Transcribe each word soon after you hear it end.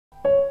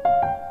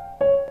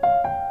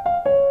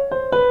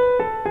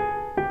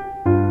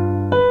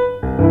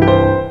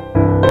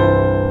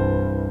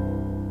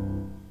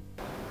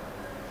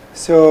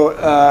So,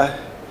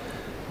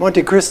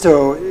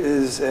 Montecristo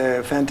is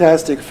a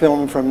fantastic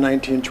film from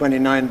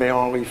 1929 by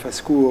Henri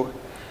Fascour,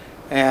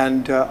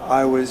 and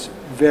I was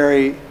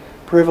very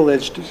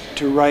privileged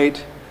to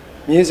write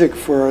music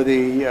for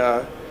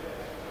the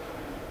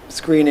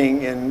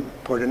screening in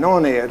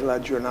Pordenone at La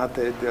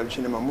Giornate del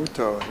Cinema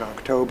Muto in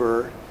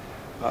October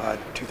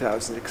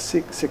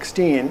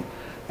 2016,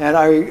 and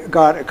I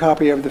got a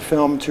copy of the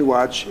film to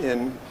watch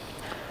in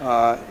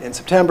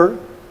September,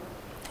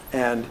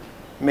 and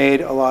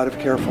made a lot of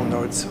careful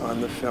notes on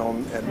the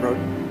film and wrote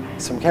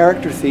some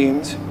character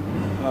themes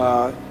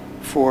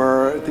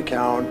for the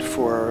Count,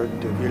 for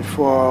de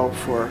Villefort,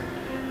 for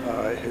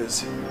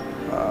his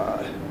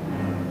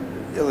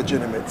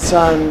illegitimate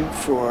son,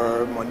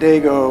 for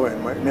Mondego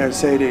and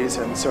Mercedes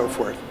and so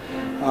forth.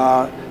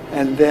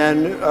 And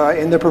then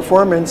in the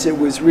performance, it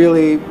was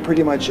really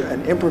pretty much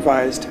an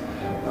improvised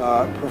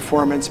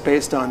performance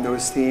based on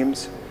those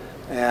themes,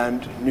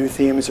 and new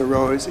themes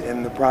arose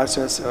in the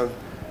process of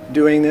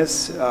doing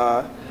this.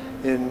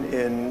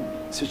 In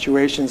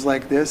situations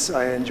like this,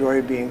 I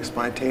enjoy being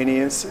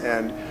spontaneous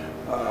and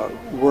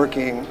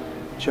working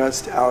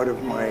just out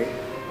of my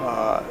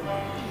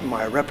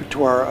my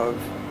repertoire of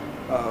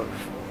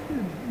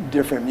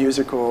different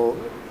musical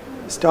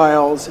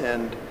styles,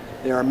 and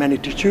there are many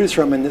to choose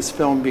from in this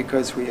film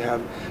because we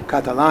have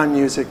Catalan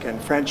music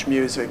and French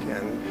music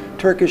and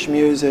Turkish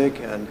music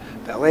and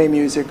ballet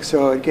music,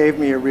 so it gave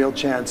me a real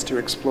chance to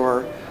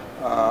explore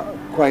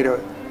quite a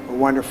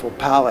wonderful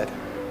palette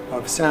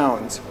of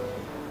sounds.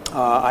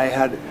 I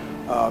had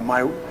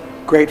my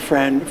great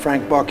friend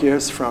Frank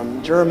Bocchius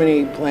from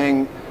Germany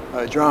playing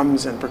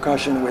drums and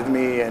percussion with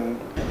me, and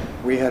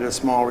we had a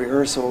small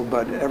rehearsal,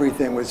 but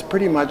everything was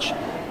pretty much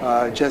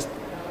just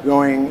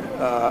going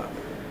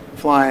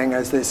flying,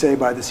 as they say,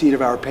 by the seat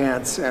of our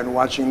pants and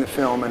watching the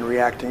film and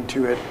reacting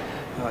to it.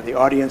 The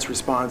audience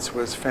response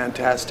was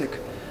fantastic,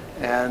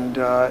 and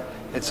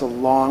it's a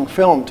long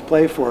film to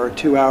play for,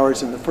 2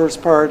 hours in the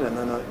first part and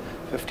then a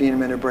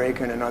 15-minute break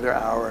and another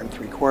hour and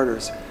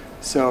 3/4.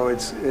 So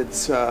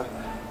it's a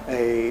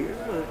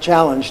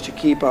challenge to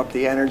keep up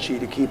the energy,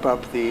 to keep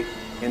up the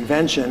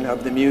invention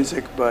of the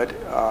music, but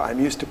I'm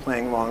used to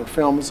playing long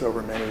films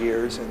over many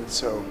years, and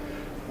so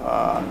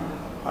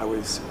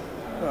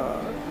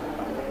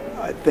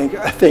I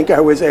think I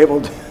was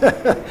able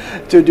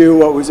to do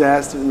what was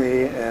asked of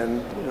me,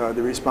 and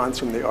the response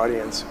from the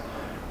audience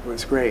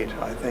was great.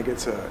 I think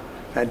it's a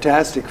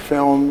fantastic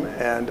film,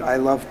 and I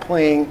love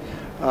playing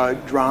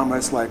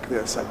dramas like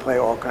this. I play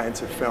all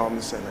kinds of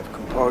films, and I've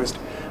composed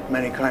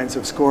many kinds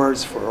of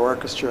scores for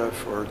orchestra,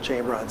 for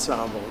chamber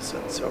ensembles,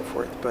 and so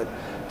forth. But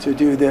to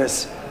do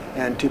this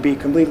and to be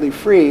completely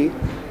free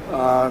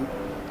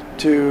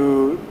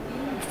to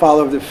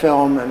follow the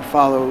film and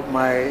follow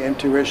my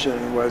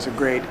intuition was a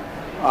great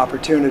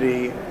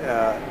opportunity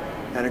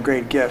and a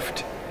great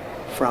gift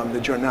from the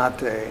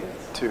Giornate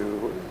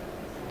to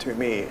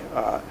me.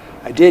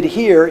 I did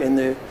hear in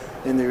the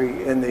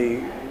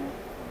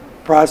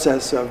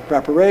process of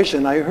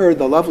preparation, I heard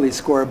the lovely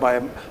score by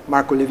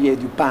Marc-Olivier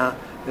Dupin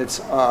that's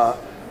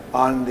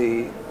on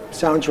the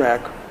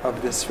soundtrack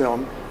of this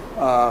film,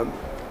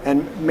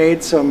 and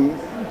made some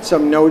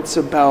notes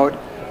about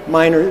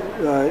minor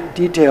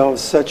details,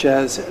 such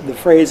as the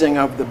phrasing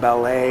of the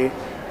ballet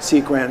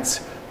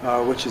sequence,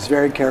 which is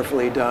very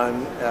carefully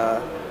done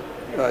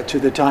to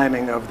the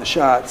timing of the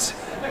shots.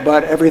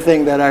 But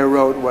everything that I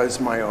wrote was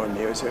my own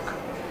music,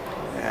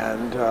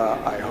 and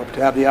I hope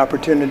to have the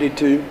opportunity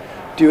to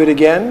do it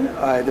again,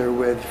 either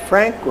with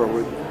Frank or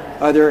with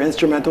other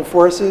instrumental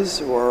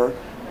forces, or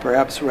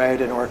perhaps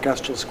write an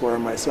orchestral score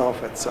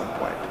myself at some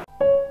point.